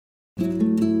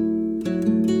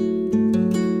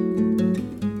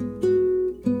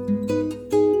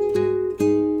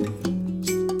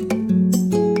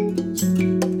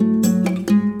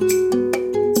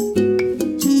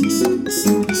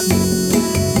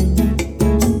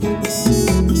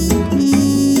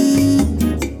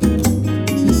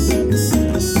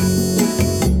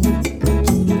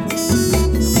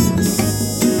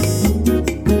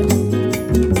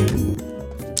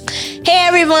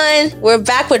We're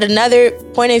back with another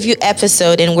Point of View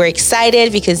episode, and we're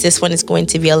excited because this one is going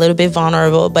to be a little bit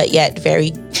vulnerable, but yet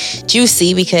very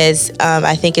juicy, because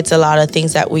I think it's a lot of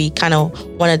things that we kind of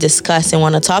want to discuss and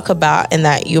want to talk about, and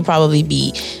that you'll probably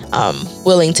be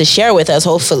willing to share with us,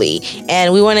 hopefully.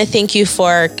 And we want to thank you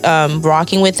for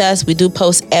rocking with us. We do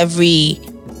post every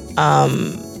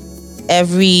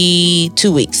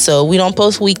 2 weeks. So we don't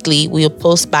post weekly, we'll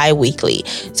post bi-weekly.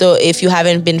 So if you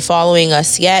haven't been following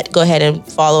us yet, go ahead and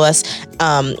follow us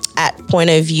at Point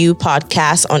of View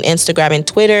Podcast on Instagram and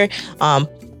Twitter.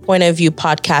 Point of View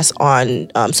Podcast on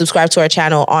subscribe to our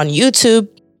channel on YouTube.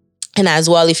 And as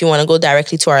well, if you want to go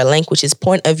directly to our link, which is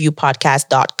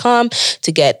pointofviewpodcast.com,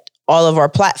 to get all of our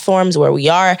platforms where we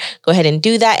are, go ahead and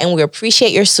do that. And we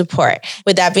appreciate your support.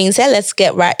 With that being said, let's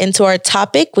get right into our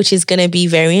topic, which is going to be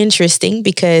very interesting,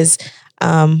 because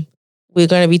we're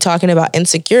going to be talking about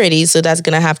insecurities. So that's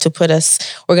going to have to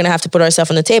we're going to have to put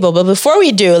ourselves on the table. But before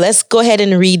we do, let's go ahead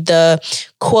and read the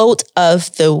quote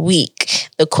of the week.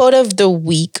 The quote of the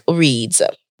week reads,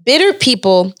 "Bitter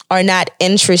people are not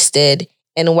interested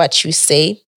in what you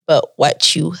say, but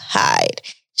what you hide."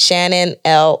 Shannon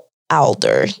L.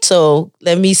 Alder. So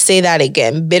let me say that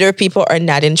again. Bitter people are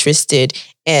not interested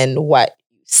in what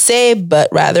you say, but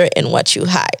rather in what you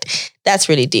hide. That's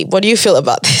really deep. What do you feel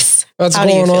about this? What's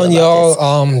going on, y'all?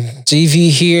 JV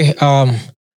here.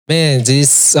 Man,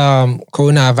 this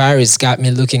coronavirus got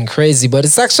me looking crazy, but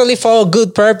it's actually for a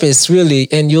good purpose, really.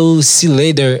 And you'll see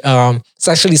later, it's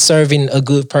actually serving a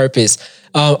good purpose.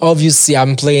 Obviously,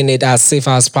 I'm playing it as safe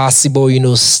as possible,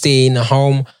 staying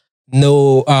home,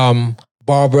 no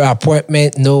barber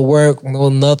appointment, no work, no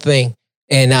nothing.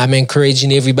 And I'm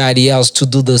encouraging everybody else to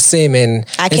do the same. And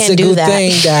it's a good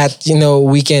thing that,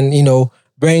 we can,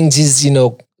 bring this,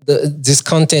 this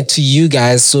content to you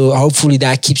guys. So hopefully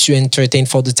that keeps you entertained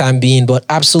for the time being. But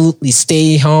absolutely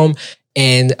stay home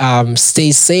and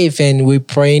stay safe. And we're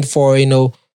praying for,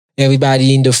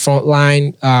 everybody in the front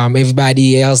line,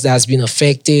 everybody else that's been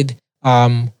affected,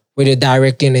 whether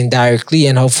directly and indirectly.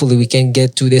 And hopefully we can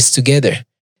get through this together.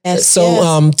 Yes,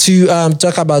 so to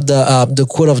talk about the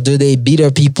quote of the day, bitter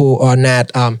people are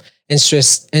not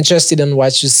interested in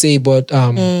what you say, but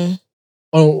on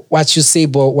what you say,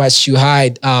 but what you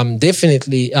hide.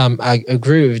 Definitely, I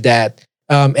agree with that.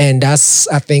 And I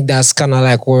think that's kind of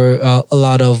like where a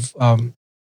lot of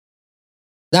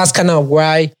that's kind of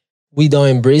why we don't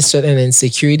embrace certain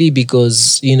insecurity,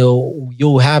 because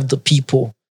you'll have the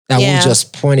people that will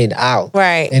just point it out,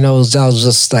 right? That was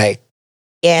just like.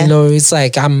 Yeah. It's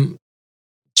like I'm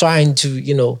trying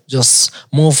to, just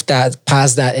move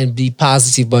past that and be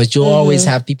positive, but you'll always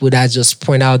have people that just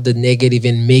point out the negative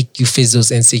and make you face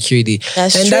those insecurity.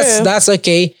 That's true. That's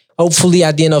okay. Hopefully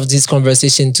at the end of this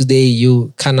conversation today,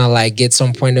 you kind of like get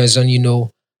some pointers on,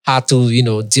 how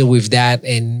to, deal with that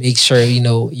and make sure,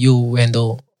 you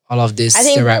handle all of this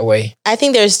the right way. I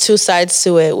think there's two sides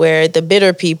to it, where the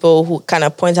bitter people who kind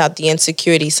of point out the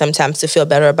insecurities sometimes to feel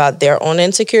better about their own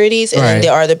insecurities. And then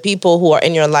there are the people who are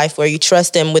in your life where you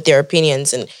trust them with their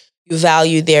opinions and you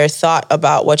value their thought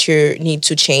about what you need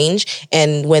to change.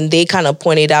 And when they kind of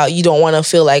point it out, you don't want to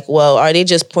feel like, well, are they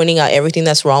just pointing out everything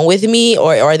that's wrong with me,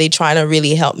 or are they trying to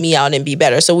really help me out and be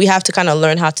better? So we have to kind of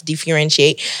learn how to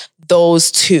differentiate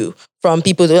those two. From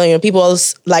people, people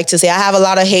like to say, I have a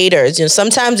lot of haters.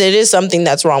 Sometimes it is something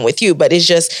that's wrong with you, but it's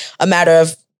just a matter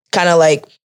of kind of like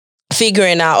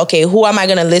figuring out, okay, who am I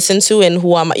going to listen to and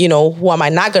who am I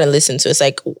not going to listen to? It's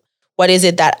like, what is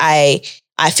it that I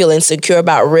feel insecure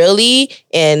about really,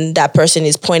 and that person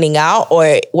is pointing out,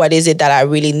 or what is it that I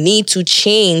really need to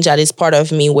change that is part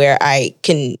of me where I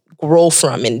can grow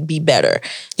from and be better.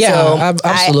 Yeah, so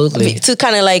absolutely. To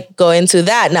kind of like go into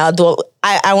that now,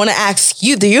 I want to ask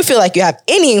you, do you feel like you have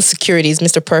any insecurities,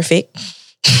 Mr. Perfect?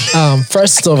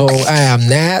 First of all, I am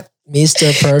not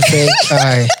Mr. Perfect.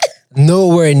 I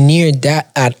nowhere near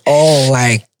that at all.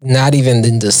 Like not even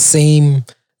in the same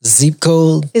zip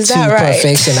code Is that to right?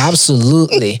 perfection.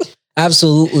 Absolutely.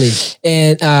 Absolutely.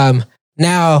 And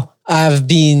now I've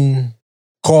been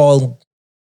called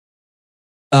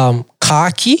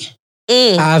cocky.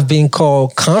 I've been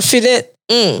called confident.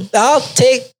 I'll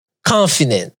take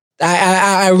confident.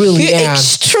 I really You're am.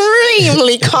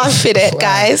 extremely confident,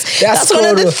 guys. That's one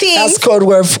of the things. That's code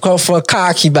word for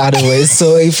cocky, by the way.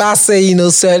 So if I say,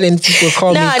 certain people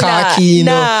call me cocky,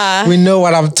 we know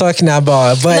what I'm talking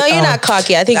about. But no, you're not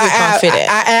cocky. I think you're confident.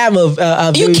 I am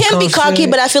a you very can be cocky,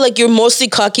 but I feel like you're mostly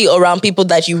cocky around people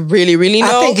that you really, really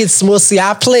know. I think it's mostly,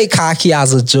 I play cocky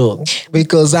as a joke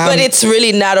because but it's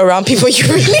really not around people you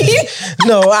really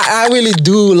No, I really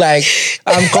do. Like,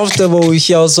 I'm comfortable with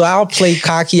y'all, so I'll play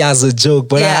cocky as a joke,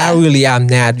 but I really am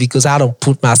not because I don't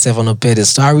put myself on a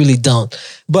pedestal. I really don't.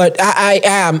 But I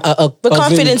am But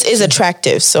confidence is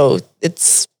attractive, so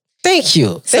it's... Thank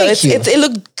you. It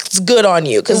looks good on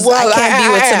you because I can't be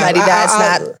with somebody that's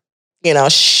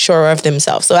not, sure of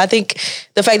themselves. So I think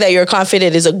the fact that you're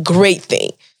confident is a great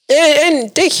thing.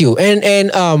 And thank you.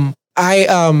 And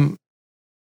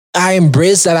I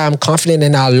embrace that I'm confident,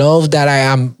 and I love that I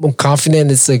am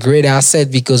confident. It's a great asset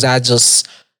because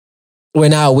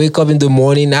when I wake up in the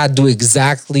morning, I do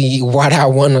exactly what I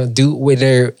want to do,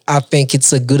 whether I think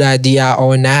it's a good idea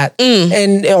or not.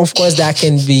 And of course, that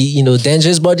can be,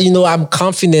 dangerous. But, I'm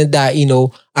confident that,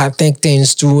 I think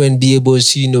things through and be able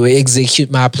to, execute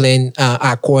my plan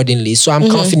accordingly. So I'm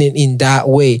confident in that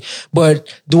way. But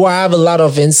do I have a lot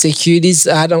of insecurities?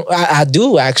 I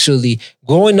do, actually.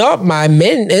 Growing up, my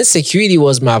main insecurity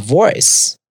was my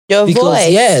voice. Your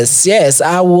voice. Yes,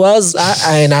 I was,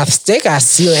 and I think I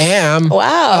still am.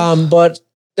 Wow. But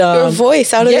your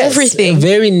voice out of everything,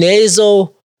 very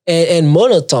nasal and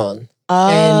monotone.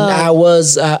 And I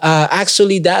was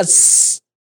actually, that's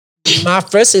my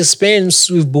first experience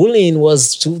with bullying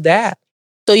was through that.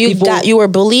 So you were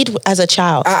bullied as a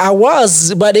child. I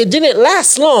was, but it didn't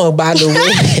last long, by the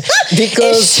way,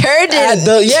 because it sure did.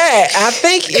 I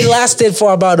think it lasted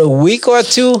for about a week or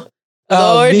two.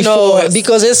 Lord knows.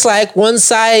 Because it's like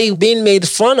once I been made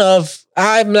fun of,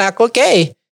 I'm like,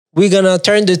 okay, we're gonna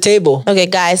turn the table. Okay,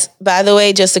 guys, by the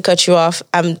way, just to cut you off,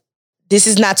 this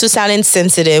is not to sound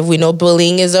insensitive. We know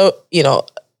bullying is a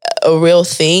real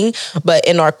thing, but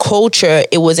in our culture,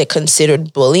 it wasn't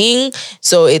considered bullying.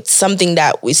 So it's something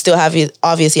that we still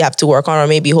obviously have to work on, or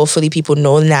maybe hopefully people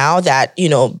know now that,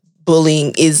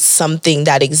 bullying is something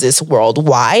that exists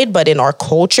worldwide, but in our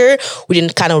culture, we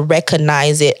didn't kind of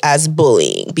recognize it as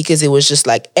bullying because it was just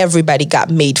like everybody got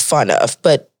made fun of,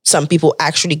 but some people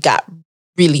actually got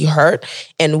really hurt,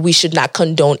 and we should not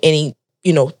condone any,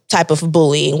 type of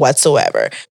bullying whatsoever.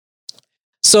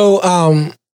 So,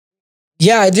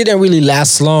 it didn't really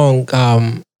last long.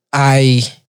 I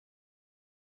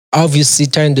obviously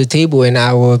turned the table and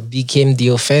I became the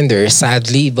offender,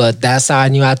 sadly, but that's how I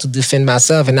knew how to defend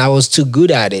myself, and I was too good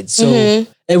at it. So it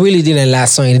really didn't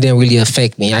last long. It didn't really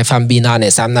affect me. If I'm being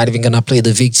honest, I'm not even going to play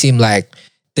the victim. Like,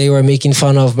 they were making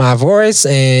fun of my voice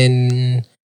and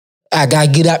I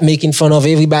got good at making fun of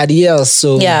everybody else.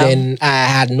 So then I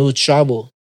had no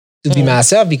trouble to be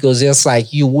myself because it's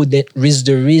like you wouldn't risk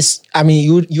the risk. I mean,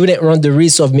 you wouldn't run the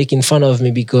risk of making fun of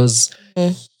me because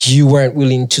you weren't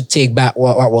willing to take back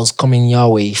what was coming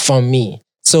your way from me.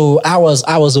 So I was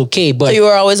okay, but so you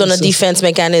were always on a defense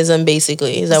mechanism,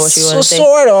 basically. Is that what you want to say?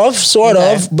 Sort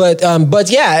of, but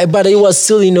it was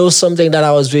still something that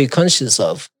I was very conscious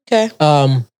of. Okay.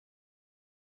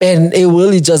 And it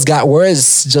really just got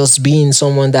worse, just being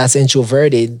someone that's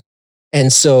introverted,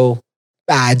 and so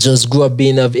I just grew up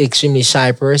being an extremely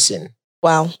shy person.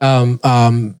 Wow.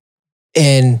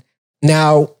 And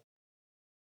now,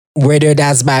 whether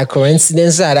that's by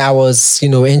coincidence that I was,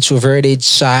 introverted,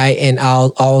 shy, and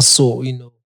I'll also,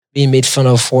 being made fun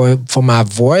of for my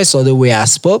voice or the way I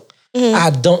spoke,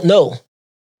 I don't know.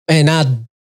 And I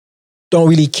don't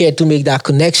really care to make that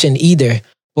connection either.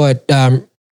 But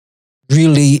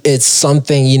really, it's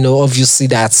something, obviously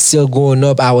that's still growing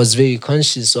up. I was very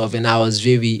conscious of, and I was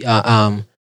very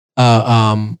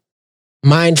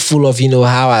mindful of,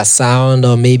 how I sound,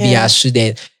 or maybe I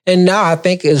shouldn't. And now I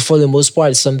think for the most part,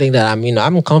 it's something that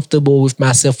I'm comfortable with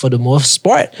myself for the most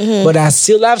part, but I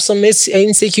still have some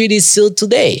insecurities still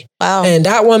today. Wow. And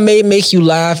that one may make you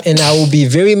laugh, and I will be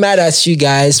very mad at you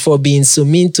guys for being so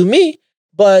mean to me,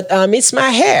 but it's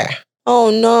my hair. Oh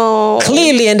no.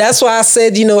 Clearly, and that's why I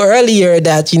said, earlier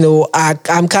that,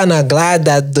 I'm kind of glad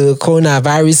that the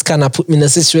coronavirus kind of put me in a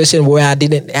situation where I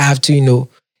didn't have to,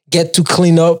 get to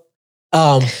clean up.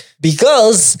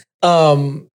 Because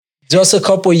just a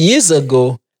couple years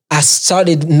ago, I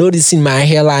started noticing my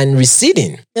hairline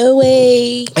receding. No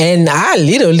way. And I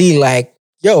literally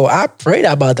I prayed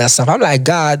about that stuff. I'm like,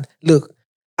 God, look,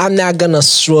 I'm not going to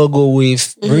struggle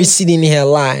with receding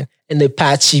hairline and the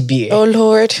patchy beard. Oh,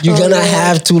 Lord. You're going to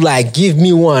have to give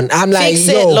me one. I'm like, fix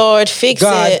it, Lord, fix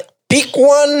God, it. Pick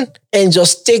one and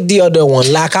just take the other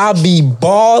one. Like, I'll be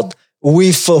bald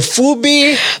with a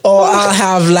fubi, or I'll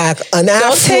have like an take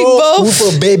afro both.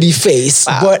 with a baby face.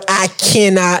 Wow. But I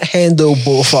cannot handle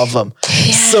both of them.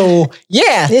 Yeah. So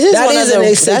yeah, This is that one is of an the-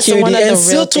 that's insecurity. one of the And real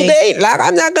still things. today, like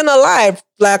I'm not gonna lie,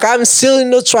 like I'm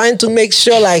still trying to make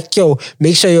sure, like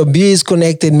make sure your bee is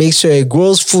connected, make sure it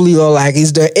grows fully, or like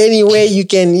is there any way you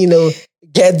can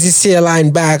get this hairline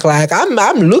back? Like I'm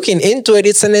looking into it.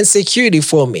 It's an insecurity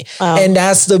for me, Wow. and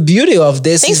that's the beauty of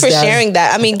this. Thanks is for that sharing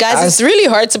that. I mean, guys, it's really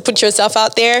hard to put yourself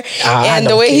out there. I And the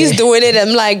don't way he's care. doing it,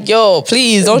 I'm like, yo,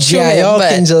 please don't shoot Yeah, him. y'all But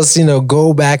can just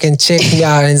go back and check me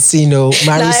out and see my now receding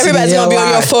everybody's going to be on your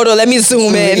hairline. photo. Let me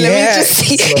zoom in. Let Yeah. me just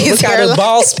see So his look at the hairline.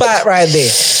 bald spot right there.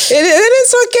 And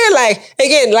it's okay. Like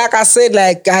again, like I said,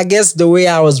 like I guess the way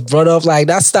I was brought up, like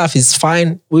that stuff is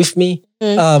fine with me.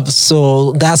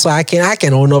 So that's why I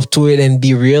can own up to it and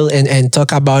be real and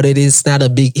talk about it. It's not a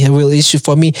real issue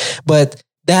for me. But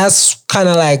that's kind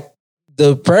of like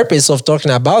the purpose of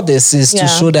talking about this is Yeah. to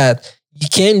show that you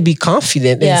can be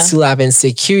confident Yeah. and still have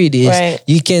insecurities. Right.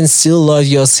 You can still love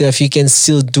yourself. You can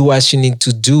still do what you need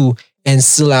to do and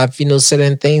still have,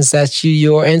 certain things that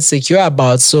you're insecure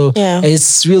about. So Yeah.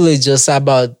 it's really just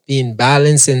about being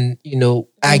balanced and,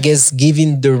 I guess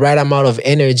giving the right amount of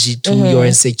energy to your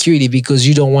insecurity, because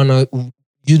you don't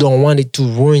want it to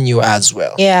ruin you as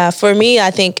well. Yeah, for me,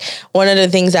 I think one of the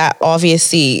things that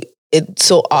obviously it's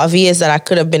so obvious that I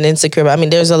could have been insecure. But I mean,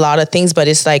 there's a lot of things, but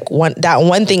it's like one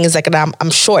thing is like that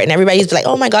I'm short, and everybody's like,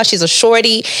 oh my gosh, she's a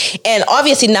shorty. And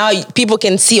obviously now people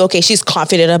can see, okay, she's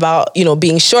confident about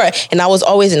being short. And I was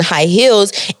always in high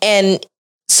heels, and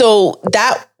so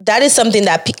that is something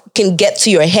that can get to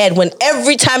your head when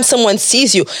every time someone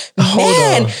sees you,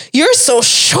 man, on. you're so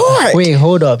short. Wait,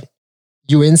 hold up.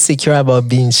 You insecure about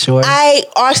being short? I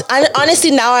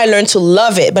honestly now I learned to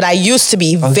love it, but I used to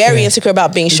be very insecure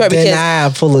about being short Then because I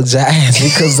apologize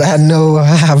because I know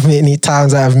how many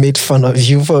times I've made fun of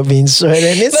you for being short,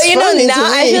 and it's but funny now to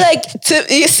I me. feel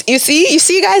like you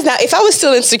see guys now. If I was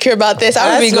still insecure about this,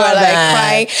 I would be That's going not like bad.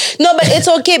 crying. No, but it's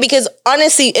okay because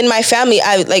honestly, in my family,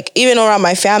 I like even around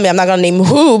my family, I'm not gonna name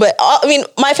who, but I mean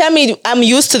my family, I'm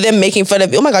used to them making fun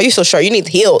of. Oh my god, you're so short. You need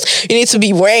heels. You need to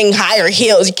be wearing higher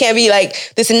heels. You can't be like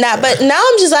this and that. But now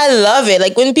I love it.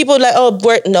 Like when people are like,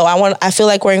 oh, I feel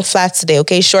like wearing flats today.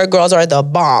 Okay, short girls are the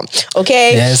bomb.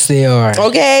 Okay. Yes, they are.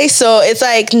 Okay, so it's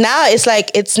like now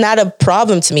it's not a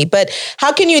problem to me. But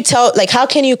how can you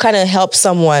kind of help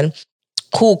someone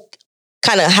who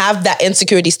kind of have that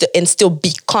insecurity and still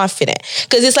be confident?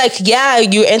 Because it's like, yeah,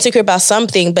 you're insecure about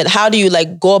something, but how do you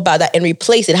like go about that and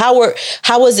replace it? How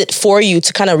was it for you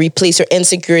to kind of replace your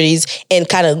insecurities and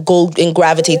kind of go and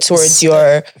gravitate towards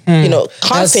your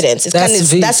confidence?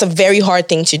 That's a very hard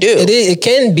thing to do. It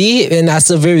can be, and that's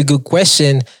a very good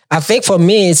question. I think for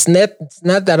me, it's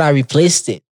not that I replaced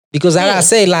it, because like I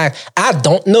say, like I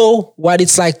don't know what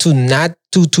it's like to not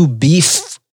to be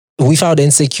without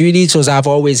insecurity, because I've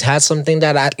always had something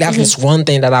that at least one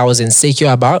thing that I was insecure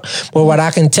about. But what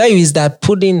I can tell you is that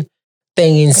putting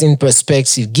things in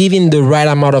perspective, giving the right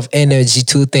amount of energy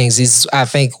to things is, I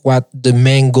think, what the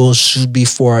main goal should be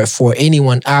for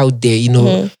anyone out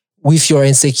there, with your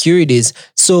insecurities.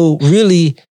 So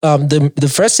really,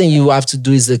 the first thing you have to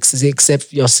do is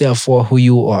accept yourself for who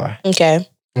you are. Okay,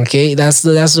 that's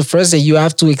the first thing. You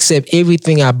have to accept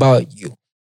everything about you.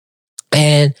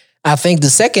 And I think the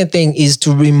second thing is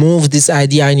to remove this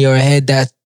idea in your head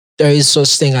that there is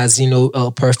such thing as,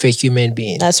 a perfect human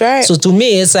being. That's right. So to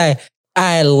me, it's like,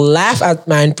 I laugh at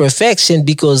my imperfection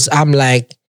because I'm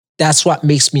like, that's what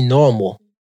makes me normal.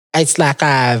 It's like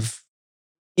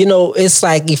it's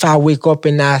like if I wake up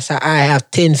and I have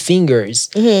 10 fingers,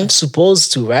 I'm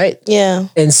supposed to, right? Yeah.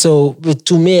 And so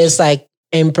to me, it's like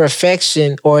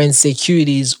imperfection or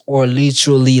insecurities or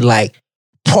literally like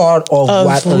part of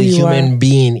what a human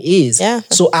being is. Yeah.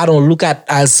 So I don't look at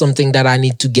as something that I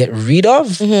need to get rid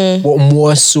of, but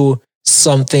more so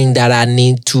something that I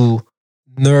need to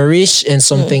nourish and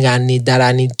something I need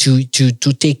to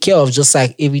take care of, just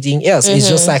like everything else. It's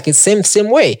just like it's same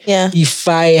way. Yeah. If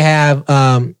I have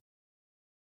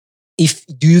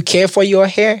do you care for your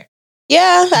hair?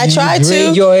 Yeah, I try you to.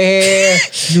 braid your hair.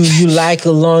 You like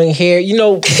a long hair. It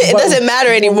doesn't matter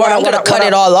anymore. I'm gonna cut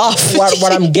it all off.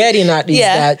 What I'm getting at is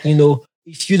that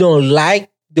if you don't like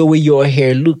the way your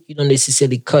hair look, you don't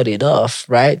necessarily cut it off,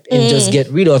 right? And just get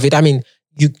rid of it. I mean,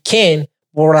 you can.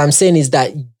 But what I'm saying is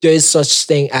that there's such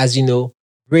thing as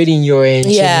braiding your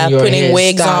hair, your putting hair,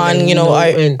 wigs styling,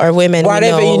 on. Our women,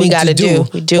 whatever you we need gotta to do.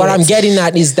 We do. What I'm getting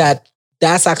at is that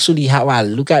that's actually how I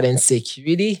look at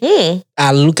insecurity.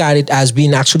 I look at it as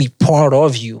being actually part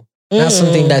of you. That's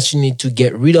something that you need to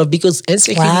get rid of, because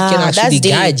insecurity can actually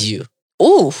guide you.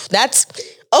 Ooh, that's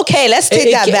Okay, let's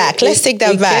take that back. Let's take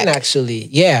that back. Can actually,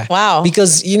 yeah. Wow.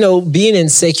 Because being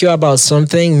insecure about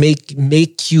something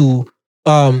make you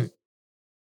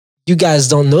you guys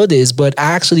don't know this, but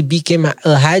I actually became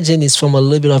a hygienist from a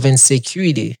little bit of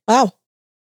insecurity. Wow.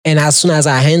 And as soon as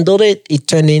I handled it, it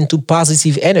turned into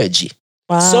positive energy.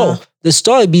 Wow. So the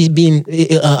story being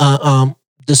and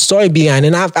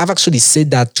I've actually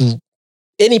said that to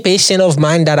any patient of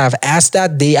mine that I've asked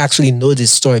that, they actually know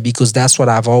this story because that's what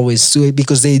I've always said.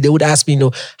 Because they would ask me,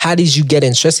 how did you get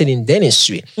interested in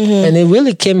dentistry? Mm-hmm. And it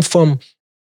really came from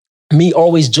me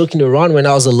always joking around when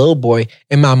I was a little boy.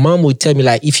 And my mom would tell me,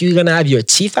 like, if you're gonna have your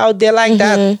teeth out there like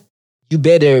that, you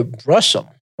better brush them.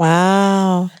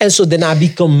 Wow. And so then I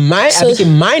became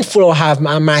mindful of how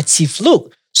my teeth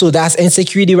look. So that's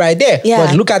insecurity right there. Yeah.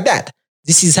 But look at that.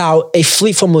 This is how a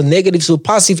flip from a negative to a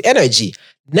positive energy.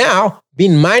 Now,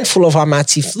 being mindful of how my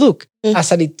teeth look, I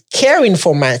started caring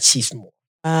for my teeth more.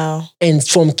 Wow. And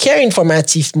from caring for my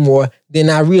teeth more, then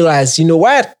I realized, you know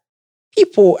what?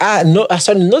 I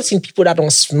started noticing people that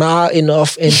don't smile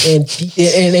enough.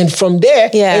 And from there,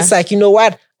 it's like, you know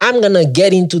what? I'm going to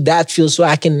get into that field so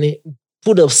I can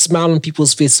put a smile on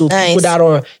people's face. So people that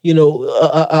are,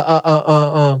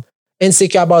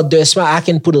 insecure about their smile, I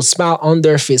can put a smile on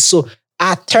their face. So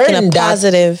I turned that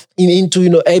positive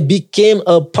into, it became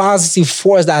a positive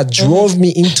force that drove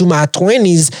me into my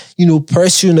 20s,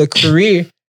 pursuing a career,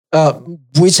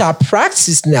 which I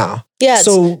practice now. Yeah.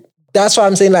 So that's why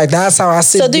I'm saying, like, that's how I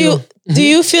say. So do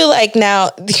you feel like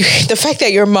now, the fact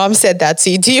that your mom said that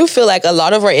to you, do you feel like a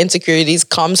lot of our insecurities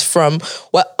comes from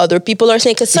what other people are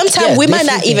saying? Because sometimes we might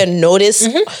not even notice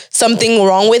something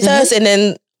wrong with us, and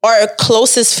then our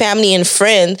closest family and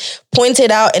friend pointed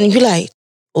out, and you're like,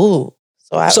 "Ooh."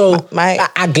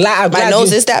 I'm glad my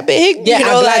nose is that big. Yeah,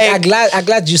 I'm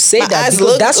glad you say that,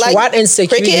 because that's like what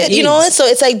insecurity is. So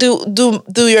it's like,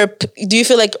 do you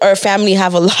feel like our family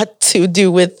have a lot to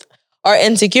do with our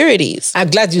insecurities? I'm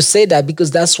glad you say that,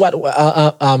 because that's what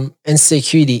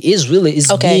insecurity is really, is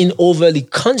being overly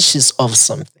conscious of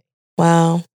something.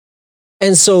 Wow.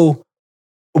 And so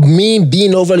me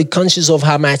being overly conscious of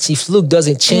how my teeth look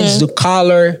doesn't change the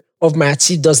color of my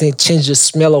teeth, doesn't change the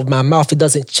smell of my mouth. It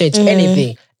doesn't change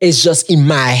anything. It's just in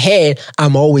my head,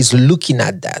 I'm always looking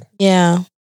at that. Yeah.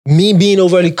 Me being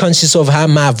overly conscious of how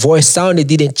my voice sounded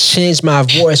didn't change my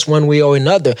voice one way or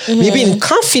another. Me being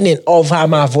confident of how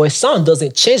my voice sounds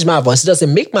doesn't change my voice. It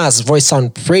doesn't make my voice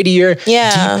sound prettier,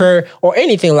 deeper, or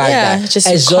anything like that. It's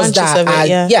just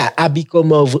that I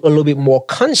become a little bit more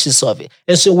conscious of it.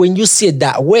 And so when you see it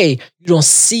that way, you don't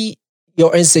see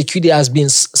your insecurity as being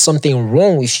something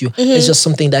wrong with you. It's just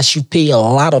something that you pay a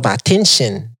lot of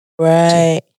attention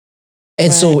to.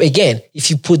 And so again, if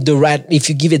you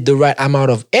give it the right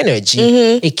amount of energy,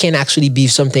 it can actually be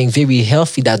something very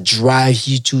healthy that drives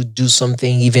you to do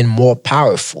something even more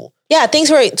powerful. Yeah, thanks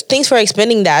for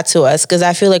explaining that to us, because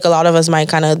I feel like a lot of us might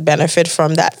kind of benefit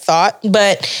from that thought.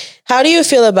 But how do you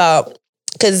feel about,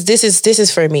 because this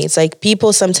is for me, it's like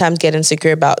people sometimes get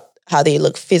insecure about how they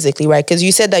look physically, right? Because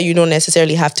you said that you don't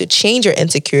necessarily have to change your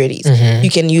insecurities. You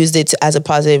can use it as a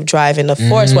positive drive and a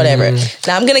force, whatever.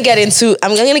 Now I'm gonna get into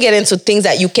things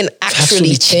that you can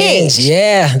actually change.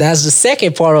 Yeah, that's the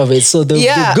second part of it. So the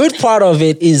good part of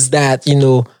it is that,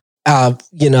 and it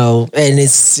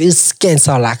can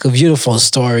sound like a beautiful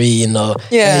story, And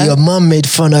your mom made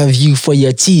fun of you for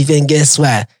your teeth, and guess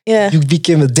what? You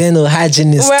became a dental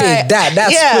hygienist. Right. That's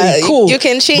pretty cool. You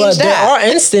can change but that. There are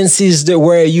instances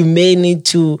where you may need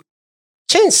to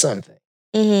change something.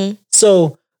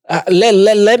 So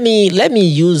let me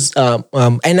use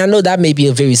and I know that may be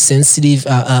a very sensitive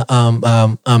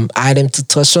item to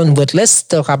touch on, but let's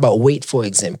talk about weight, for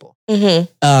example. And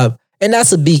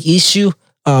that's a big issue.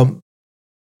 And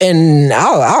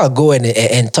I'll go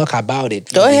and talk about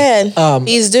it. Go ahead.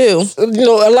 Please do.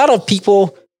 A lot of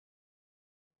people,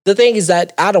 the thing is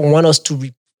that I don't want us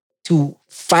to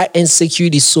fight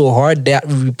insecurity so hard that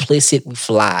we replace it with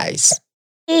lies.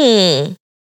 You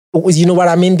know what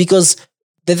I mean? Because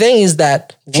the thing is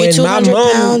that when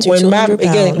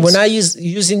I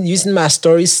using my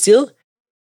story still,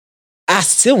 I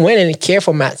still went and cared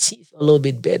for my teeth a little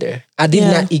bit better. I did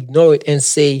not ignore it and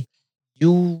say,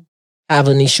 you have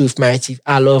an issue with my teeth.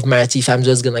 I love my teeth. I'm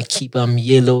just going to keep them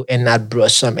yellow and not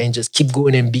brush them and just keep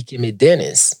going and become a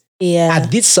dentist. Yeah. I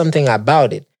did something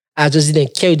about it. I just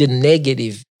didn't carry the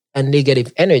negative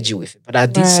energy with it, but I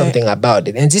did something about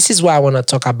it. And this is why I want to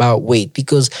talk about weight,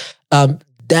 because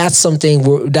that's something I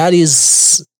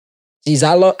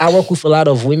work with a lot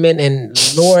of women, and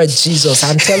Lord Jesus,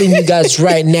 I'm telling you guys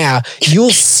right now,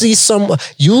 you'll see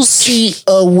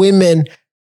a women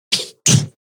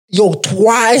you're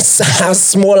twice as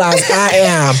small as I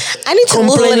am. I need to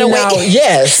lose a little weight.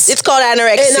 Yes. It's called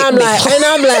anorexia. And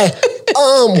I'm like,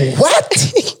 what?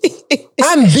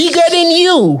 I'm bigger than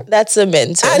you. That's a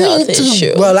mental health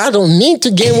issue. Well, I don't need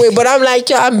to gain weight, but I'm like,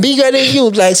 I'm bigger than you.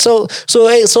 Like, so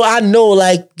I know,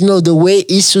 like, the weight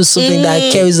issue is something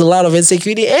that carries a lot of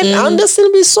insecurity, and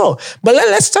understandably so. But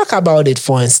let's talk about it,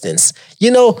 for instance.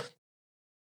 I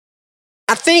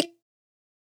think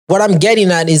what I'm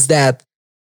getting at is that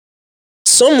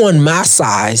someone my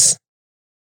size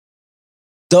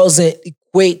doesn't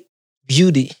equate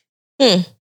beauty. And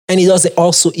it doesn't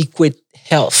also equate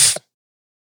health.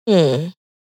 Got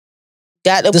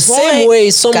the same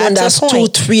way someone that's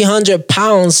 200-300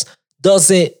 pounds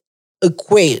doesn't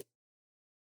equate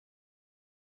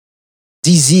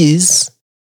disease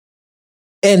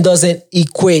and doesn't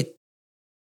equate,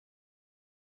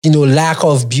 lack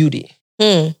of beauty.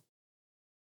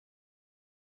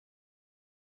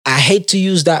 I hate to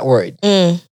use that word.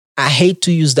 I hate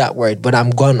to use that word, but I'm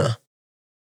gonna.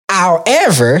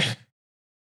 However,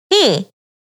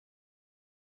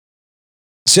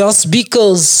 just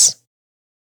because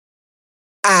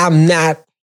I'm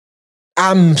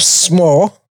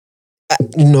small, I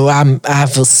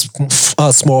have a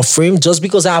small frame. Just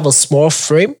because I have a small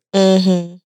frame,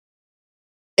 and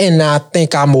I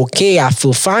think I'm okay, I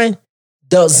feel fine,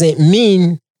 doesn't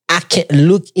mean I can't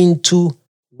look into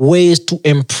ways to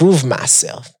improve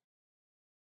myself.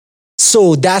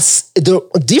 So that's the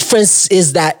difference,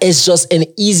 is that it's just an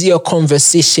easier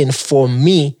conversation for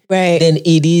me than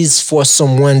it is for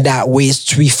someone that weighs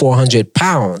 300-400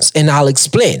 pounds. And I'll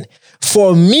explain.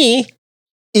 For me,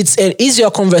 it's an easier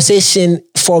conversation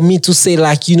for me to say,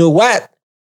 like, you know what,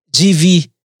 GV,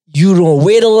 you don't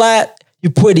weight a lot.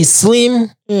 You're pretty slim.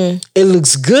 It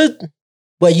looks good.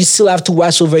 But you still have to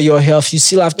watch over your health. You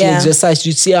still have to exercise.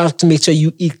 You still have to make sure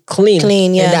you eat clean.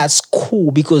 And that's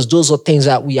cool, because those are things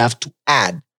that we have to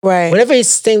add. Whenever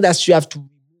it's things that you have to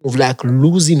remove, like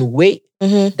losing weight,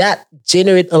 that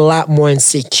generates a lot more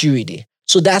insecurity.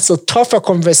 So that's a tougher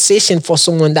conversation for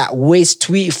someone that weighs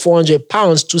 300-400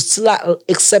 pounds to still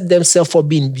accept themselves for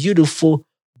being beautiful,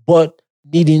 but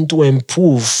needing to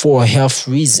improve for a health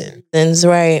reason. That's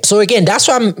right. So again, that's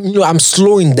why I'm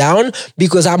slowing down,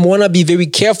 because I want to be very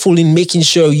careful in making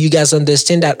sure you guys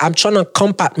understand that I'm trying to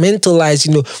compartmentalize,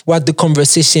 what the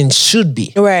conversation should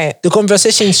be. Right. The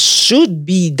conversation should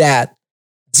be that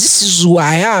this is who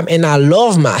I am and I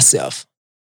love myself.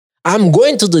 I'm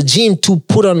going to the gym to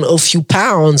put on a few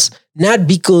pounds, not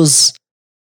because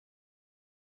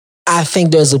I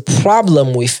think there's a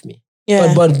problem with me,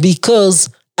 but because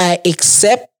I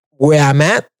accept where I'm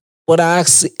at, but I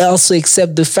also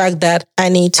accept the fact that I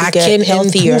need to get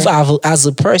healthier improve as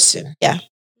a person. Yeah.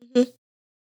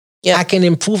 I can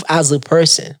improve as a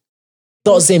person.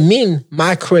 Doesn't mean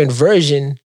my current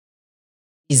version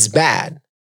is bad.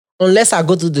 Unless I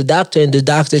go to the doctor and the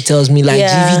doctor tells me, like,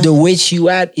 GV, the weight you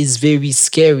at is very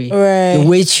scary. The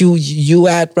weight you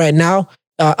at right now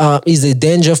is a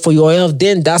danger for your health.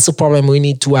 Then that's a problem. We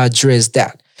need to address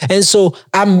that. And so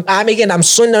I'm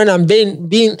slowing down. I'm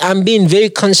being very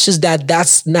conscious that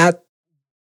that's not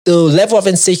the level of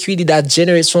insecurity that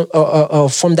generates from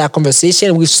that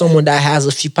conversation with someone that has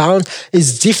a few pounds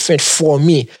is different for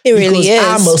me. It really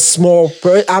is.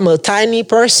 I'm a tiny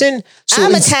person, so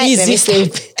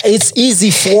it's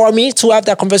easy for me to have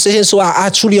that conversation. So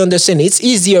I truly understand. It's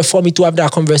easier for me to have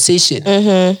that conversation,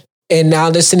 and I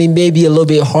understand it may be a little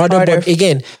bit harder. But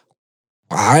again,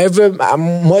 however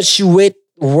much you weigh,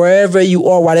 wherever you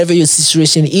are, whatever your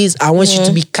situation is, I want you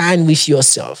to be kind with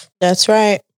yourself. That's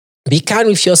right. Be kind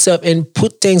with yourself and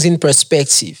put things in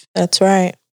perspective. That's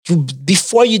right.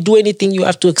 Before you do anything, you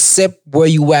have to accept where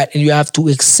you are, and you have to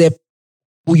accept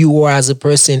who you are as a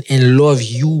person and love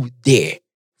you there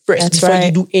first before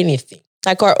you do anything.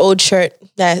 Like our old shirt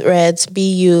that reads,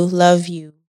 "Be you, love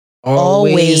you.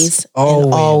 Always.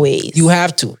 And always." You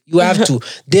have to.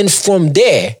 Then from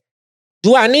there,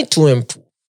 do I need to improve?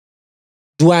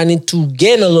 Do I need to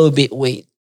gain a little bit weight?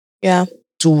 Yeah.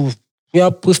 To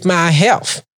help with my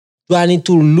health? Do I need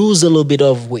to lose a little bit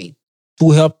of weight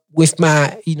to help with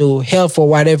my, health or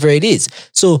whatever it is?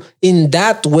 So in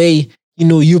that way,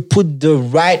 you put the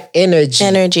right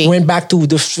energy. Went back to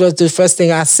the first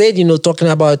thing I said, talking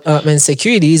about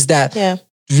insecurity, is that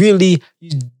really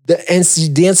the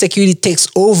insecurity takes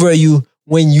over you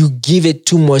when you give it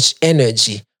too much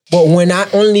energy. But when I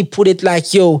only put it like,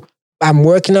 I'm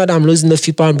working out, I'm losing a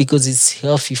few pounds because it's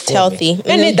healthy for me.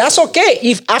 And that's okay.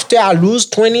 If after I lose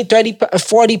 20, 30,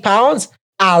 40 pounds,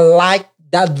 I like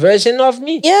that version of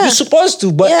me. Yeah. You're supposed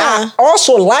to. But I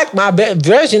also like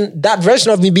that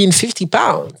version of me being 50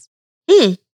 pounds.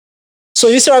 So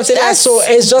you see what I'm saying? So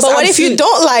it's just. But what if you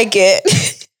don't like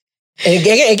it?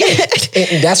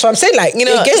 Again, that's what I'm saying. Like,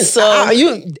 again, so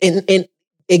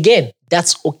again,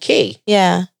 that's okay.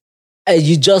 Yeah.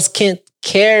 You just can't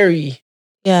carry.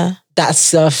 Yeah. That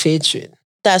self-hatred.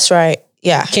 That's right.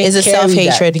 Yeah. It's a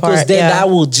self-hatred part. Because then that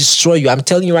will destroy you. I'm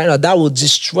telling you right now, that will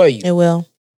destroy you. It will.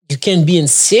 You can be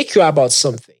insecure about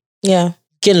something. Yeah.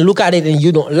 You can look at it and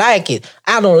you don't like it.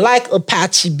 I don't like a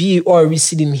patchy beard or a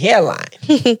receding hairline.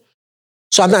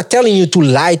 So I'm not telling you to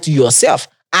lie to yourself.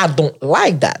 I don't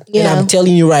like that. Yeah. And I'm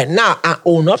telling you right now, I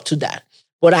own up to that.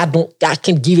 But I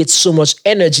can give it so much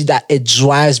energy that it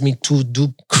drives me to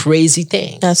do crazy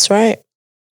things. That's right.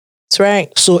 That's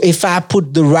right. So if I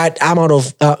put the right amount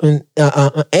of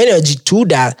energy to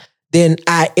that, then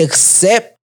I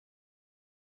accept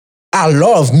I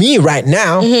love me right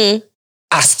now. Mm-hmm.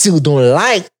 I still don't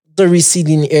like the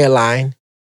receding hairline.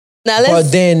 Now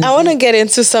I want to get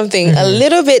into something a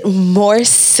little bit more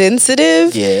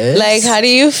sensitive. Yes. Like, how do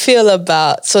you feel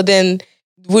about, so then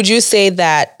would you say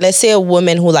that, let's say a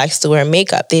woman who likes to wear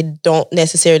makeup, they don't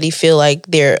necessarily feel like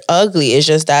they're ugly. It's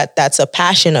just that that's a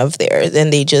passion of theirs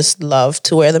and they just love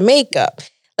to wear the makeup.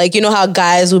 Like, you know how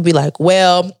guys would be like,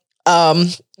 well,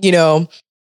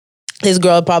 this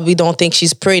girl probably don't think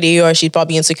she's pretty or she's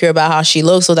probably insecure about how she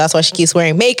looks. So that's why she keeps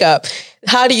wearing makeup.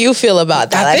 How do you feel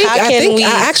about that?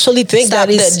 I actually think stop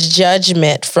the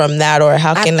judgment from that? Or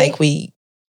how can I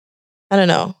don't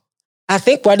know. I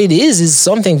think what it is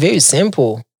something very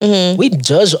simple. Mm-hmm. We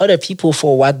judge other people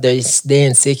for what they're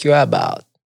insecure about.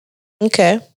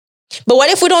 Okay. But what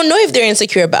if we don't know if they're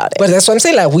insecure about it? But that's what I'm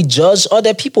saying. Like, we judge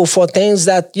other people for things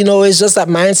that, it's just that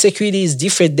my insecurity is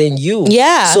different than you.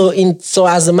 Yeah. So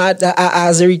as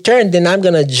a return, then I'm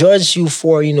gonna judge you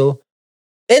for, And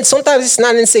sometimes it's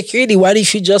not insecurity. What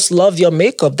if you just love your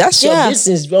makeup? That's your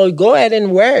business, bro. Go ahead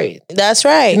and wear it. That's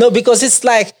right. Because it's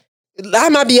like, I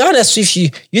might be honest with you.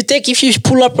 You think if you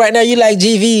pull up right now, you like,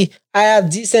 GV, I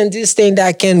have this and this thing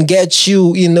that can get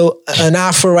you, an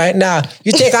offer right now.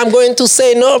 You think I'm going to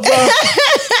say no, bro?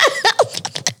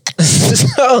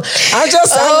 So I'm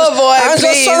just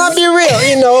trying to be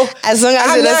real, As long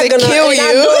as it doesn't kill you.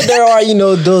 I know there are,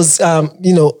 those,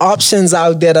 options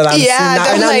out there that I'm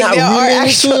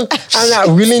seeing. I'm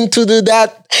not willing to do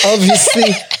that,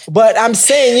 obviously. But I'm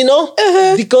saying,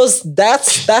 because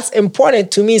that's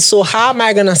important to me. So how am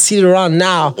I gonna sit around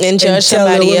now and judge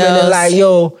somebody else? Like,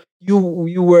 yo,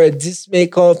 you wear this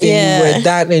makeup and you wear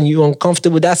that and you're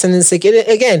uncomfortable. That's an insecurity.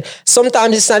 Again,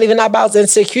 sometimes it's not even about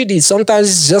insecurity. Sometimes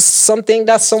it's just something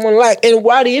that someone like. And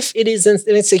what if it is an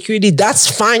insecurity?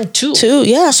 That's fine too.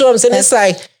 Yeah. So I'm saying it's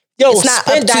like, it's not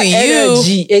spend that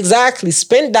energy. Exactly.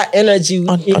 Spend that energy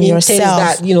on in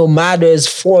yourself. Things that, matters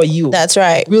for you. That's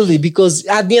right. Really, because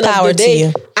at the end of the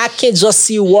day, I can't just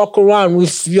see you walk around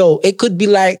with, it could be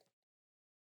like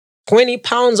 20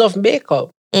 pounds of makeup.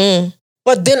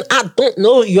 But then I don't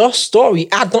know your story.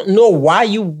 I don't know why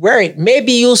you wear it.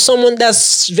 Maybe you're someone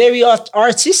that's very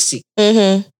artistic.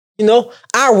 Mm-hmm.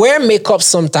 I wear makeup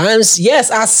sometimes. Yes,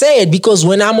 I say it because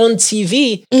when I'm on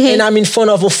TV and I'm in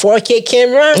front of a 4K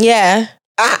camera,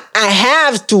 I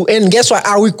have to. And guess what?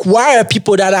 I require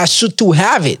people that I should to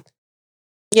have it.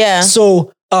 Yeah.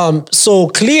 So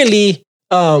clearly,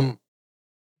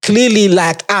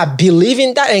 like, I believe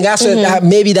in that, and that's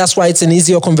maybe that's why it's an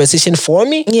easier conversation for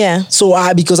me. Yeah. So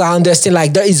because I understand,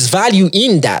 like, there is value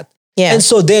in that. Yeah. And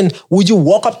so then, would you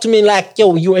walk up to me like,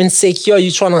 yo, you're insecure, you're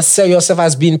trying to sell yourself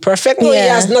as being perfect? No, it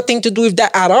has nothing to do with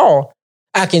that at all.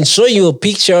 I can show you a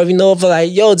picture of,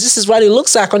 like, yo, this is what it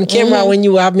looks like on camera when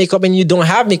you have makeup and you don't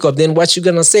have makeup. Then what you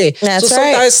gonna say? That's so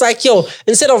sometimes it's like, yo,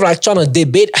 instead of like trying to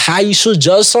debate how you should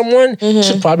judge someone, you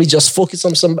should probably just focus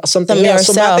on something else.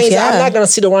 So my thing is, I'm not gonna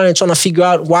sit around and trying to figure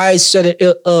out why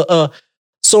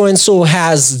so and so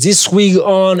has this wig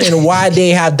on and why they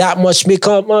have that much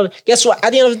makeup on. Guess what?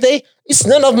 At the end of the day, it's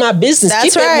none of my business.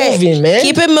 That's keep it moving, man.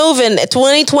 Keep it moving.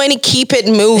 2020, keep it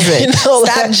moving.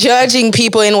 Stop judging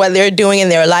people in what they're doing in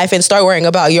their life and start worrying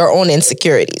about your own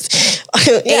insecurities.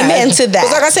 Amen to that.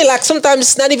 Because like I say, like, sometimes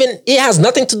it's not even, it has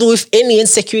nothing to do with any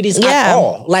insecurities at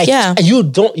all. Like, you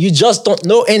just don't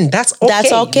know, and that's okay.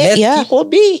 That's okay. Let people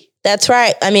be. That's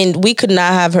right. I mean, we could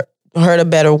not have heard a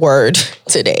better word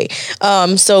today.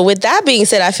 So with that being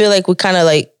said, I feel like we kind of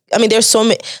there's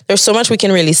so much we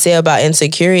can really say about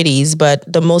insecurities, but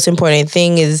the most important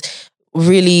thing is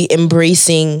really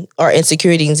embracing our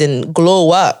insecurities and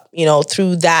glow up,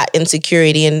 through that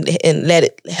insecurity and let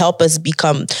it help us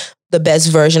become the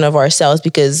best version of ourselves.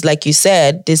 Because like you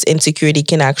said, this insecurity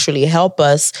can actually help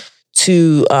us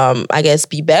to,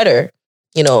 be better,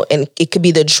 and it could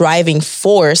be the driving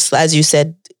force, as you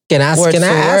said, word can I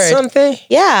for add word. something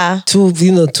Yeah.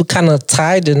 to kind of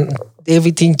tie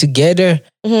everything together?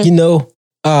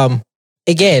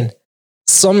 Again,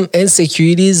 some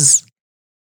insecurities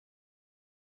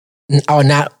are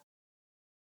not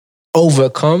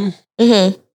overcome.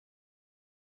 Mm-hmm.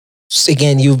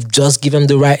 Again, you've just given them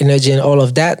the right energy and all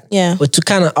of that. Yeah. But to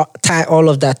kind of tie all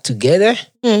of that together,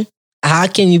 how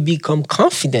can you become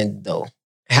confident though?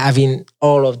 Having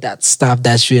all of that stuff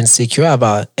that you're insecure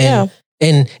about.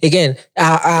 And again,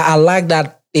 I like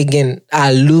that. Again,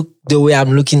 I look the way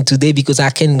I'm looking today because I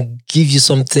can give you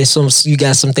you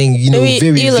guys something, Maybe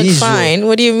very you look visual. Fine.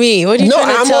 What do you mean? What are you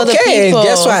trying to tell the people?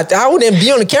 Guess what? I wouldn't be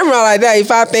on the camera like that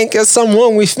if I think there's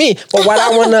someone with me. But what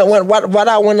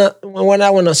I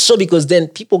wanna show, because then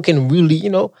people can really,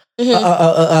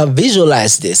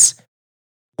 visualize this.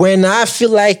 When I feel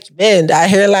like, man, that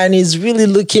hairline is really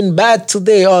looking bad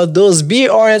today, or those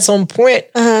beard oil at some point,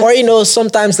 or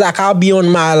sometimes like I'll be on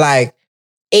my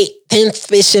 10th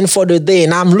fishing for the day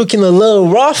and I'm looking a little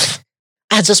rough,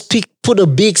 I just put a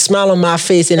big smile on my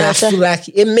face and I feel like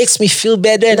it makes me feel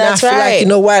better. And I feel like, you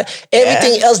know what?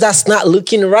 Everything else that's not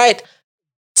looking right,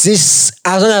 as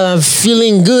long as I'm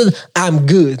feeling good, I'm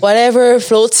good. Whatever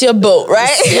floats your boat,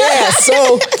 right? Yeah.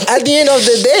 So at the end of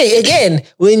the day, again,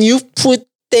 when you put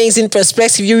things in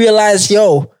perspective, you realize,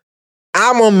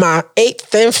 I'm on my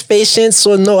 10th patient,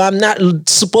 so no, I'm not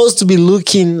supposed to be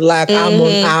looking like I'm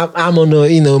on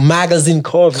a magazine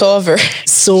cover.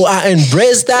 So I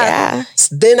embrace that. Yeah.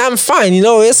 Then I'm fine.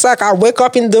 It's like I wake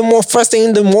up first thing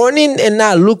in the morning and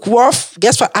I look rough.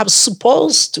 Guess what? I'm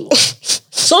supposed to.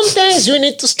 Sometimes you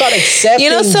need to start accepting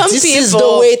this is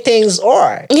the way things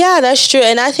are. Yeah, that's true.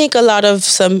 And I think a lot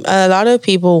of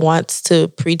people want to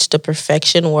preach the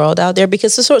perfection world out there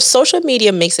because social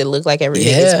media makes it look like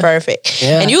everything is perfect.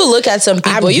 Yeah. And you look at some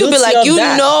people, you'll be like,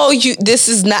 this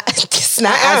is not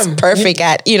as perfect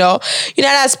you're not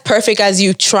as perfect as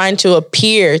you trying to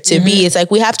appear to be. It's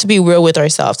like we have to be real with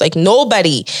ourselves. Like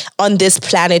nobody on this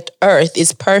planet Earth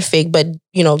is perfect, but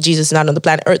Jesus is not on the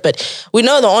planet Earth, but we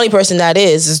know the only person that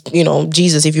is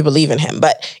Jesus if you believe in him.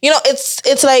 But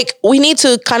it's like we need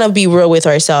to kind of be real with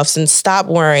ourselves and stop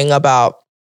worrying about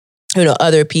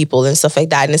other people and stuff like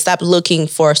that, and stop looking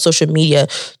for social media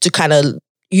to kind of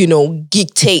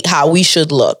dictate how we should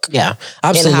look. Yeah,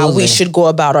 absolutely. And how we should go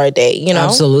about our day,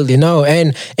 Absolutely. No.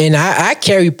 And I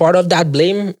carry part of that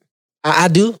blame. I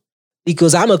do,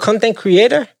 because I'm a content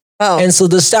creator. Oh. And so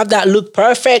the stuff that look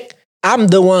perfect, I'm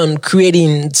the one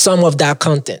creating some of that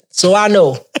content. So I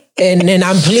know. And then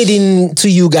I'm pleading to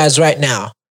you guys right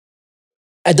now.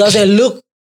 It doesn't look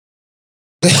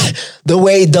the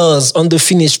way it does on the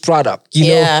finished product.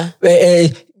 You're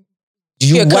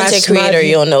a content creator,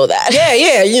 you'll know that.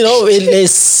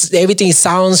 Yeah. Everything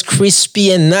sounds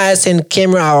crispy and nice and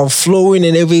camera are flowing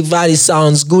and everybody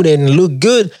sounds good and look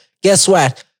good. Guess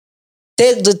what?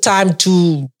 Take the time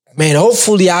to,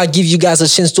 hopefully I'll give you guys a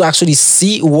chance to actually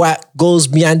see what goes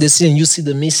behind the scene and you see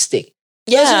the mistake.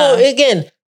 Yeah. Again,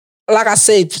 like I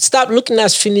said, stop looking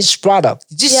at finished product.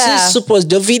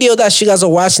 The video that you guys are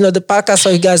watching or the podcast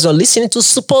that you guys are listening to is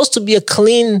supposed to be a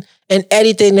clean and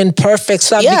edited and perfect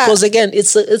stuff because again,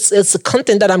 it's a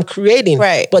content that I'm creating.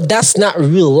 Right. But that's not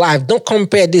real life. Don't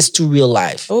compare this to real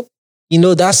life. Oh.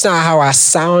 That's not how I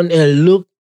sound and look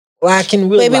like in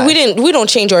real life. Maybe we don't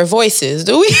change our voices,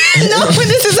 do we? No,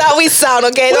 this is how we sound,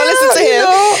 okay? Don't listen to him.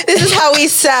 This is how we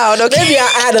sound, okay? Maybe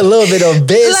I add a little bit of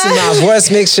bass in my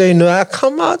voice, make sure I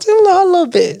come out a little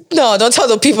bit. No, don't tell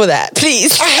the people that,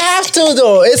 please. I have to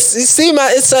though.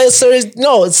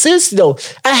 No, seriously though.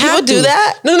 I have to do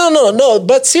that. No.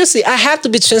 But seriously, I have to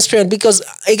be transparent because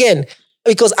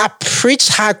I preach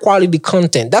high quality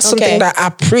content. That's something that I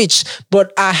preach,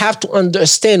 but I have to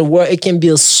understand where it can be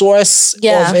a source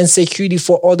of insecurity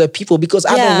for other people because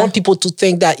I don't want people to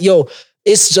think that,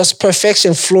 it's just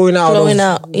perfection flowing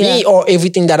out me or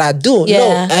everything that I do.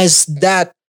 Yeah. No, as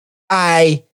that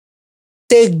I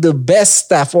take the best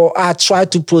stuff or I try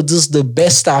to produce the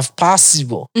best stuff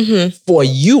possible for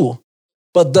you.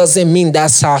 But doesn't mean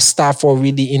that's how stuff are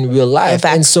really in real life.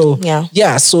 And so,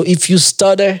 so if you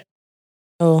stutter,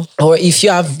 or if you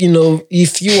have,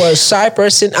 if you are a shy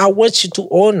person, I want you to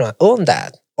own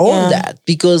that.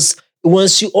 Because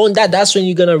once you own that, that's when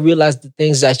you're going to realize the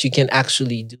things that you can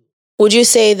actually do. Would you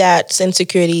say that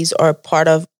insecurities are part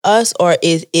of us or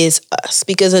is us?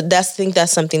 Because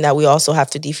that's something that we also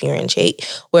have to differentiate,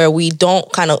 where we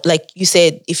don't kind of, like you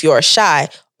said, if you're shy,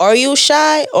 are you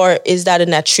shy or is that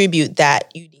an attribute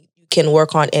that you can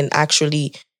work on and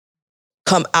actually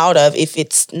come out of if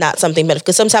it's not something better?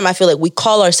 Because sometimes I feel like we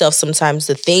call ourselves sometimes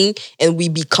the thing and we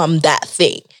become that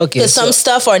thing. Okay. Because some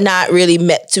stuff are not really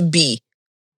meant to be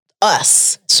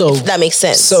us. So That makes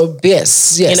sense. So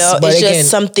yes. You know, But it's again, just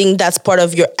something that's part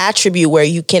of your attribute where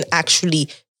you can actually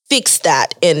fix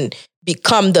that and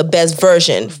become the best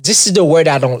version. this is the word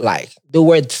I don't like. The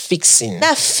word fixing.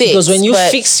 Not fix, Because when you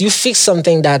but- fix, you fix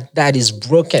something that is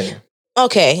broken.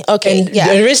 Okay. And Yeah.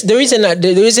 the reason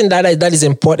that is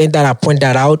important that I point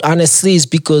that out honestly is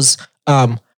because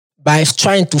by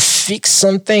trying to fix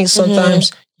something,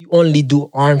 sometimes you only do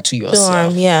harm to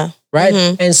yourself. Yeah. Right?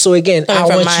 And so again, Coming I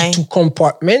from want you to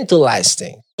compartmentalize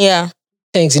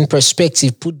things in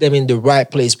perspective, put them in the right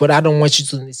place. But I don't want you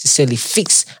to necessarily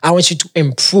fix. I want you to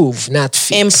improve, not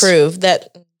fix. Improve.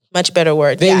 That much better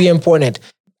word. Very Yeah. important.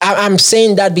 I'm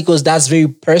saying that because that's very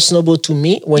personable to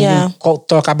me when Yeah. you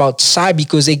talk about shy.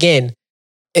 Because again,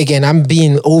 I'm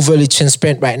being overly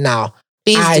transparent right now.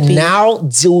 Please I be. now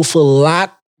deal with a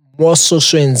lot more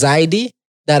social anxiety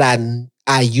that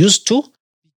I used to,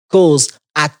 because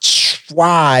I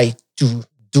try to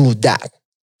do that.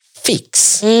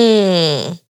 Fix.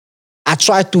 Mm. I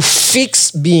try to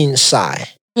fix being shy.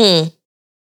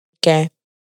 Okay.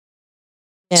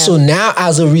 Yeah. So now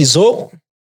as a result,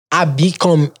 I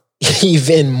become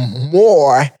even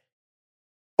more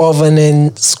of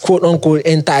an quote unquote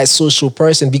anti-social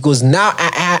person, because now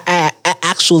I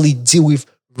actually deal with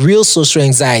real social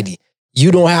anxiety.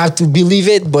 You don't have to believe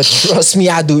it, but trust me,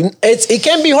 I do. It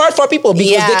can be hard for people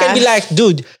because they can be like,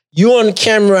 dude, you on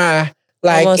camera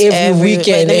like Almost every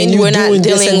weekend but I mean, and you're we're not doing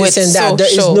this dealing and with this and that. There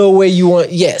is social. no way you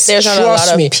want. Yes, There's not a trust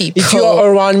lot of me. people. If you're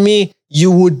around me,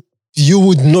 you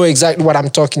would know exactly what I'm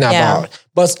talking Yeah. about.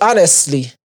 But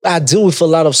honestly, I deal with a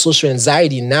lot of social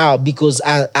anxiety now because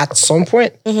at some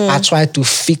point I tried to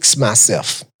fix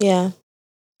myself. Yeah.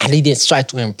 I didn't try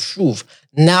to improve.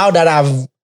 Now that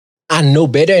I know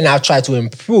better and I try to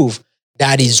improve,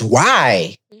 that is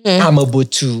why I'm able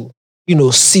to,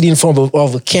 sit in front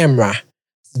of a camera.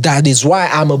 That is why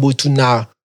I'm able to now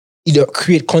either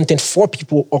create content for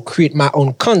people or create my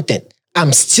own content.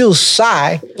 I'm still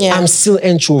shy. Yeah. I'm still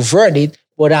introverted,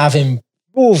 but I've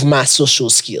improved my social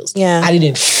skills. Yeah. I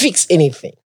didn't fix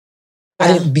anything.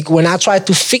 Yeah. When I tried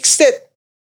to fix it,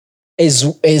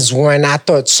 is when I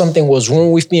thought something was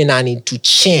wrong with me and I need to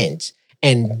change.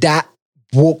 And that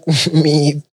broke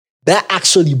me. That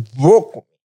actually broke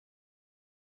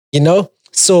me.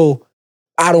 So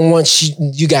I don't want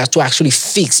you guys to actually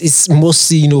fix. It's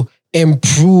mostly,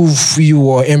 improve you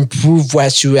or improve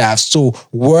what you have. So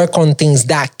work on things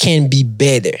that can be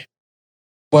better.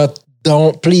 But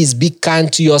please be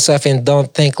kind to yourself and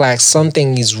don't think like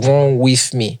something is wrong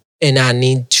with me and I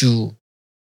need to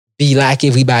be like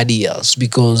everybody else,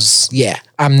 because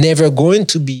I'm never going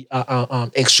to be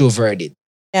extroverted.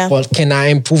 Yeah. But can I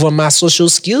improve on my social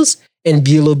skills and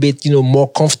be a little bit, more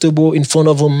comfortable in front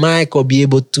of a mic, or be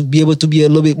able to be a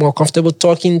little bit more comfortable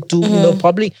talking to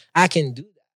public? I can do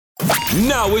that.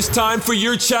 Now it's time for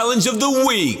your challenge of the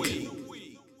week.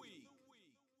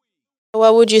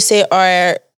 What would you say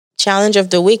our challenge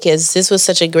of the week is? This was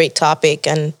such a great topic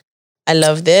and I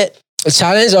loved it. The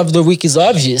challenge of the week is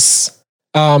obvious.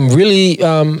 Grab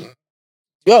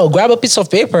a piece of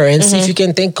paper and see if you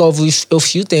can think of a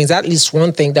few things, at least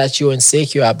one thing that you're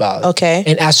insecure about. Okay.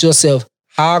 And ask yourself,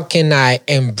 how can I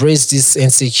embrace this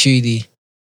insecurity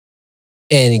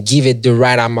and give it the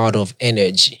right amount of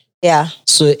energy? Yeah.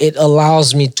 So it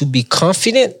allows me to be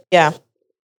confident, Yeah.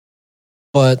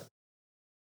 but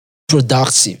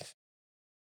productive.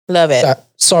 Love it.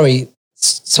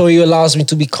 So it allows me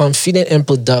to be confident and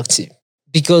productive.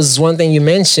 Because one thing you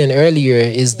mentioned earlier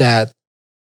is that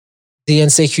the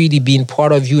insecurity being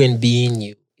part of you and being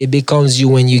you. It becomes you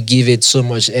when you give it so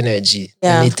much energy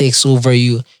and it takes over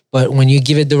you. But when you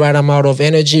give it the right amount of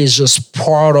energy, it's just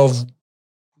part of who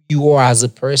you are as a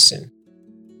person.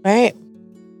 Right.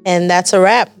 And that's a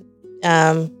wrap.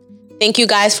 Thank you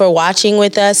guys for watching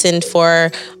with us and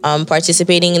for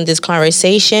participating in this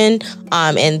conversation.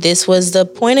 And this was the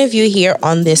point of view here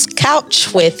on this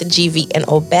couch with GV and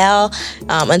Obel.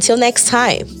 Until next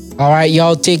time. All right,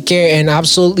 y'all, take care and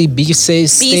absolutely be safe.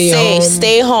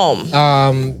 Stay home.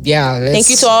 Thank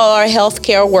you to all our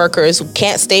healthcare workers who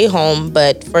can't stay home,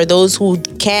 but for those who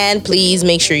can, please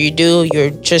make sure you do.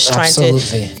 You're just trying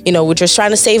to, we're just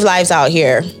trying to save lives out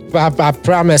here. I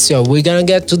promise you, we're gonna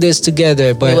get to this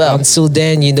together. But until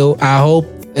then, I hope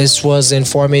this was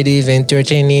informative,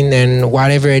 entertaining, and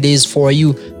whatever it is for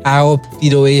you. I hope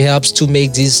it helps to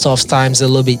make these tough times a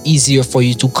little bit easier for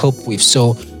you to cope with.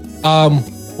 So,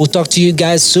 we'll talk to you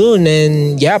guys soon,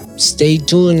 and stay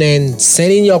tuned and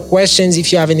send in your questions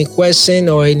if you have any question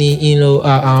or any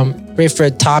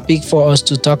preferred topic for us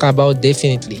to talk about.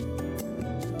 Definitely.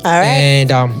 All right. And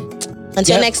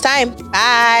until next time.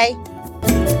 Bye.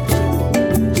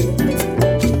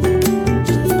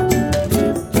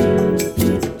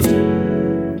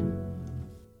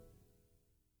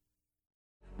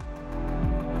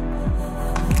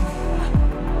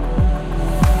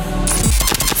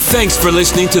 Thanks for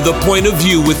listening to The Point of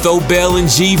View with Obel and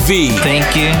GV.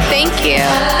 Thank you. Thank you.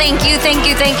 Thank you, thank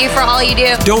you, thank you for all you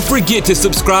do. Don't forget to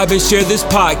subscribe and share this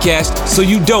podcast so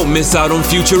you don't miss out on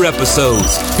future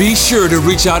episodes. Be sure to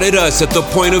reach out at us at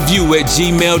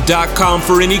thepointofview@gmail.com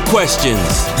for any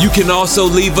questions. You can also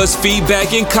leave us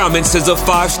feedback and comments as a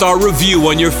 5-star review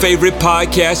on your favorite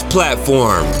podcast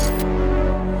platform.